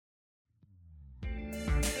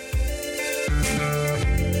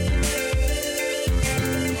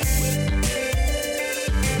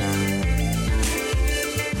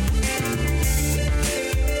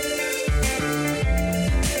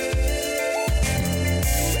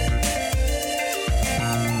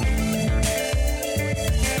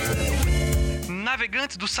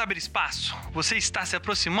navegantes do saberespaço, você está se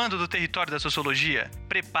aproximando do território da sociologia?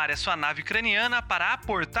 Prepare a sua nave craniana para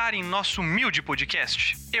aportar em nosso humilde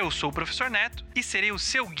podcast. Eu sou o Professor Neto e serei o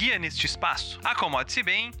seu guia neste espaço. Acomode-se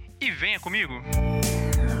bem e venha comigo!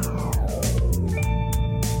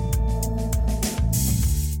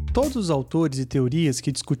 Todos os autores e teorias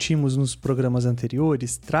que discutimos nos programas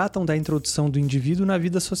anteriores tratam da introdução do indivíduo na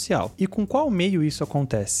vida social. E com qual meio isso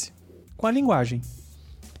acontece? Com a linguagem.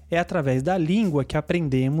 É através da língua que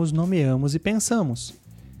aprendemos, nomeamos e pensamos.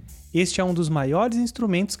 Este é um dos maiores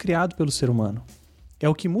instrumentos criados pelo ser humano. É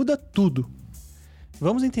o que muda tudo.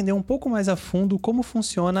 Vamos entender um pouco mais a fundo como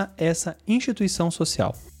funciona essa instituição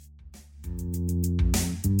social.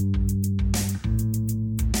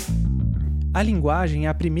 A linguagem é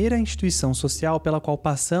a primeira instituição social pela qual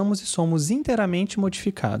passamos e somos inteiramente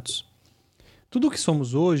modificados. Tudo o que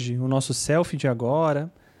somos hoje, o nosso self de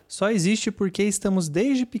agora, só existe porque estamos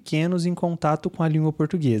desde pequenos em contato com a língua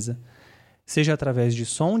portuguesa, seja através de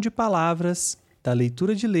som de palavras, da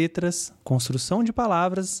leitura de letras, construção de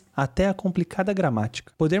palavras, até a complicada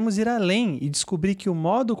gramática. Podemos ir além e descobrir que o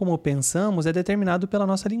modo como pensamos é determinado pela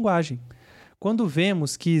nossa linguagem. Quando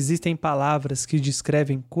vemos que existem palavras que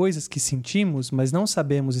descrevem coisas que sentimos, mas não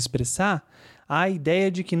sabemos expressar, há a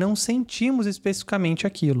ideia de que não sentimos especificamente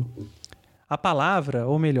aquilo. A palavra,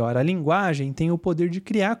 ou melhor, a linguagem, tem o poder de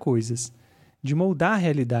criar coisas, de moldar a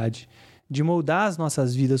realidade, de moldar as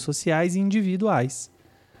nossas vidas sociais e individuais.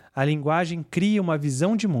 A linguagem cria uma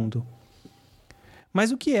visão de mundo.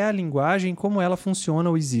 Mas o que é a linguagem e como ela funciona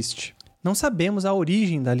ou existe? Não sabemos a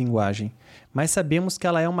origem da linguagem, mas sabemos que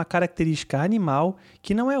ela é uma característica animal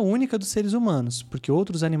que não é única dos seres humanos, porque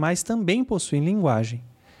outros animais também possuem linguagem.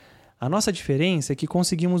 A nossa diferença é que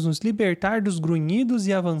conseguimos nos libertar dos grunhidos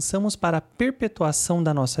e avançamos para a perpetuação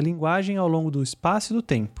da nossa linguagem ao longo do espaço e do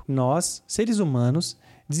tempo. Nós, seres humanos,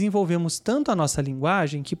 desenvolvemos tanto a nossa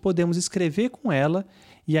linguagem que podemos escrever com ela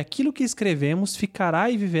e aquilo que escrevemos ficará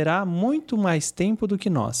e viverá muito mais tempo do que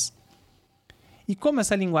nós. E como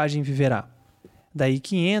essa linguagem viverá? Daí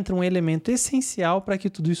que entra um elemento essencial para que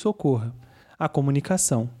tudo isso ocorra: a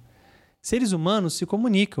comunicação. Seres humanos se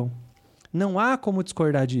comunicam. Não há como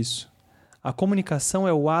discordar disso. A comunicação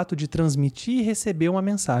é o ato de transmitir e receber uma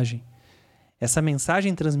mensagem. Essa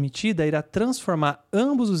mensagem transmitida irá transformar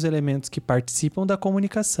ambos os elementos que participam da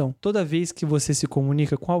comunicação. Toda vez que você se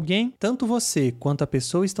comunica com alguém, tanto você quanto a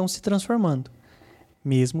pessoa estão se transformando,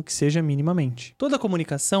 mesmo que seja minimamente. Toda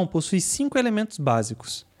comunicação possui 5 elementos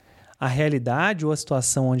básicos: a realidade ou a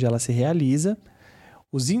situação onde ela se realiza,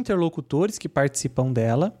 os interlocutores que participam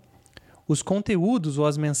dela, os conteúdos ou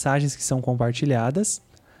as mensagens que são compartilhadas,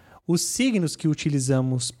 os signos que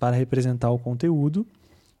utilizamos para representar o conteúdo,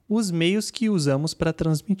 os meios que usamos para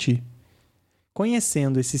transmitir.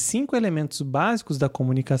 Conhecendo esses 5 elementos básicos da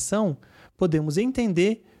comunicação, podemos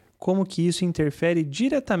entender como que isso interfere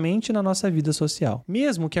diretamente na nossa vida social.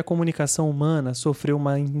 Mesmo que a comunicação humana sofreu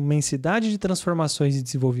uma imensidade de transformações e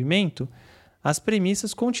desenvolvimento, as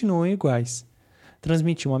premissas continuam iguais.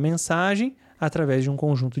 Transmitir uma mensagem através de um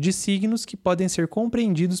conjunto de signos que podem ser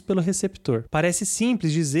compreendidos pelo receptor. Parece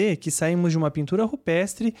simples dizer que saímos de uma pintura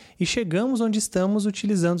rupestre e chegamos onde estamos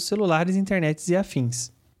utilizando celulares, internets e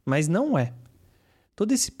afins. Mas não é.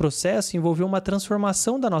 Todo esse processo envolveu uma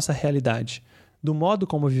transformação da nossa realidade, do modo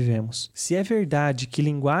como vivemos. Se é verdade que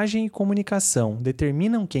linguagem e comunicação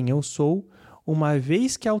determinam quem eu sou, uma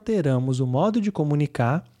vez que alteramos o modo de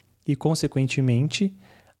comunicar e, consequentemente,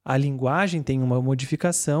 a linguagem tem uma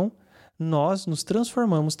modificação, nós nos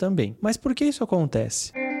transformamos também. Mas por que isso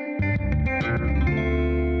acontece?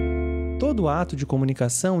 Todo ato de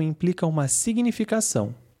comunicação implica uma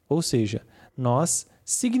significação, ou seja, nós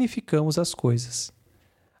significamos as coisas.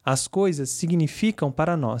 As coisas significam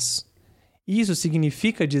para nós. Isso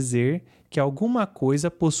significa dizer que alguma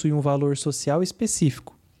coisa possui um valor social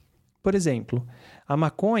específico. Por exemplo, a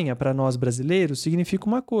maconha para nós brasileiros significa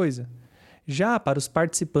uma coisa. Já para os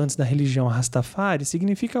participantes da religião Rastafari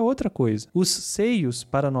significa outra coisa. Os seios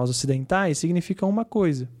para nós ocidentais significam uma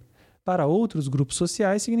coisa. Para outros grupos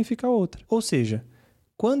sociais significa outra. Ou seja,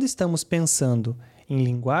 quando estamos pensando em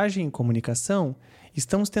linguagem e comunicação,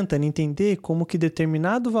 estamos tentando entender como que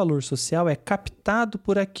determinado valor social é captado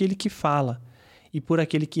por aquele que fala e por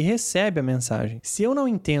aquele que recebe a mensagem. Se eu não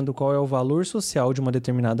entendo qual é o valor social de uma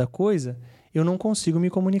determinada coisa, eu não consigo me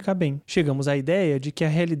comunicar bem. Chegamos à ideia de que a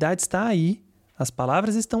realidade está aí, as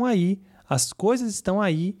palavras estão aí, as coisas estão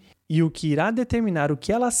aí, e o que irá determinar o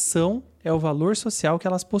que elas são é o valor social que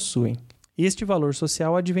elas possuem. Este valor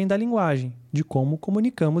social advém da linguagem, de como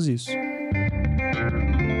comunicamos isso.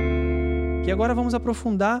 E agora vamos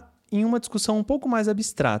aprofundar em uma discussão um pouco mais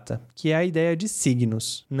abstrata, que é a ideia de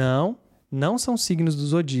signos. Não não são signos do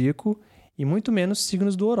zodíaco e muito menos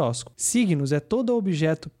signos do horóscopo. Signos é todo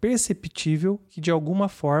objeto perceptível que de alguma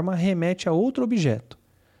forma remete a outro objeto,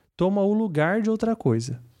 toma o lugar de outra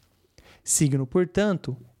coisa. Signo,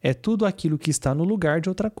 portanto, é tudo aquilo que está no lugar de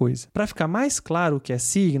outra coisa. Para ficar mais claro o que é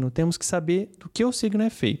signo, temos que saber do que o signo é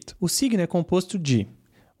feito. O signo é composto de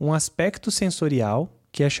um aspecto sensorial,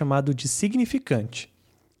 que é chamado de significante,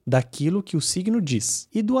 daquilo que o signo diz,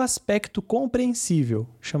 e do aspecto compreensível,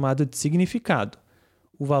 chamado de significado,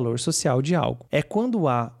 o valor social de algo. É quando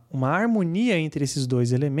há uma harmonia entre esses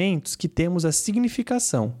dois elementos que temos a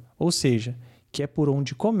significação, ou seja, que é por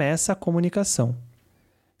onde começa a comunicação.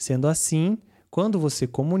 Sendo assim, quando você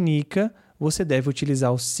comunica, você deve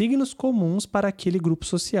utilizar os signos comuns para aquele grupo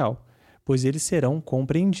social, pois eles serão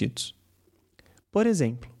compreendidos. Por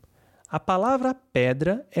exemplo, a palavra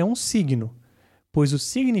pedra é um signo, pois o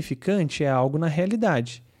significante é algo na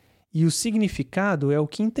realidade, e o significado é o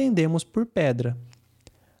que entendemos por pedra.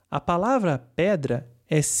 A palavra pedra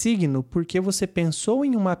é signo porque você pensou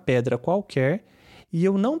em uma pedra qualquer e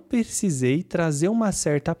eu não precisei trazer uma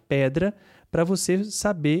certa pedra para você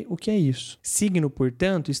saber o que é isso. Signo,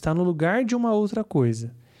 portanto, está no lugar de uma outra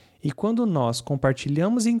coisa. E quando nós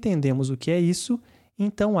compartilhamos e entendemos o que é isso,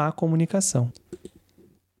 então há comunicação.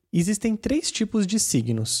 Existem 3 tipos de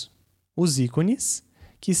signos. Os ícones,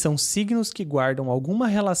 que são signos que guardam alguma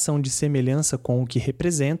relação de semelhança com o que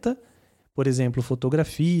representa, por exemplo,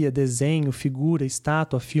 fotografia, desenho, figura,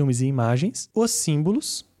 estátua, filmes e imagens. Os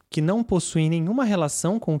símbolos, que não possuem nenhuma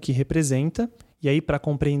relação com o que representa, e aí para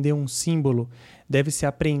compreender um símbolo deve-se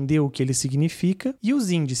aprender o que ele significa. E os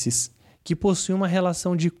índices, que possuem uma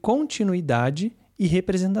relação de continuidade e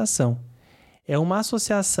representação. É uma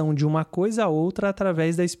associação de uma coisa a outra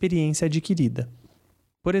através da experiência adquirida.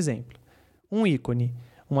 Por exemplo, um ícone,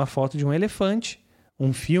 uma foto de um elefante,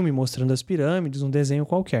 um filme mostrando as pirâmides, um desenho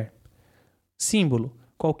qualquer. Símbolo,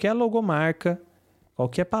 qualquer logomarca,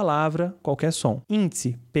 qualquer palavra, qualquer som.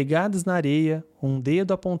 Índice, pegadas na areia, um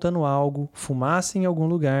dedo apontando algo, fumaça em algum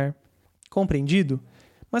lugar. Compreendido?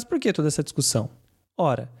 Mas por que toda essa discussão?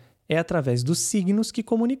 Ora, é através dos signos que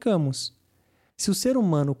comunicamos. Se o ser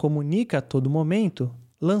humano comunica a todo momento,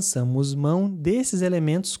 lançamos mão desses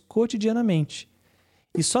elementos cotidianamente.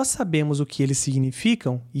 E só sabemos o que eles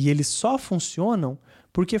significam e eles só funcionam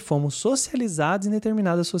porque fomos socializados em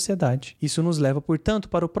determinada sociedade. Isso nos leva, portanto,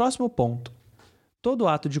 para o próximo ponto. Todo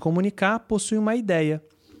ato de comunicar possui uma ideia.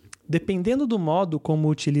 Dependendo do modo como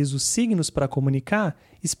utilizo os signos para comunicar,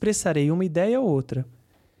 expressarei uma ideia ou outra.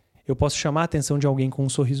 Eu posso chamar a atenção de alguém com um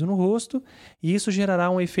sorriso no rosto, e isso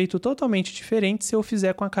gerará um efeito totalmente diferente se eu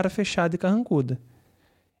fizer com a cara fechada e carrancuda.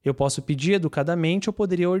 Eu posso pedir educadamente ou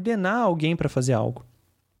poderia ordenar alguém para fazer algo.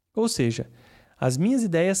 Ou seja, as minhas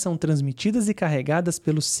ideias são transmitidas e carregadas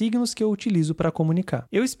pelos signos que eu utilizo para comunicar.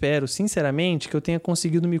 Eu espero, sinceramente, que eu tenha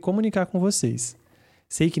conseguido me comunicar com vocês.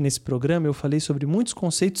 Sei que nesse programa eu falei sobre muitos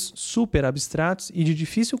conceitos super abstratos e de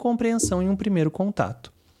difícil compreensão em um primeiro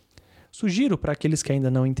contato. Sugiro para aqueles que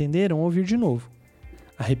ainda não entenderam ouvir de novo.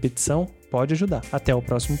 A repetição pode ajudar. Até o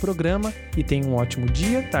próximo programa e tenha um ótimo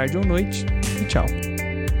dia, tarde ou noite e tchau!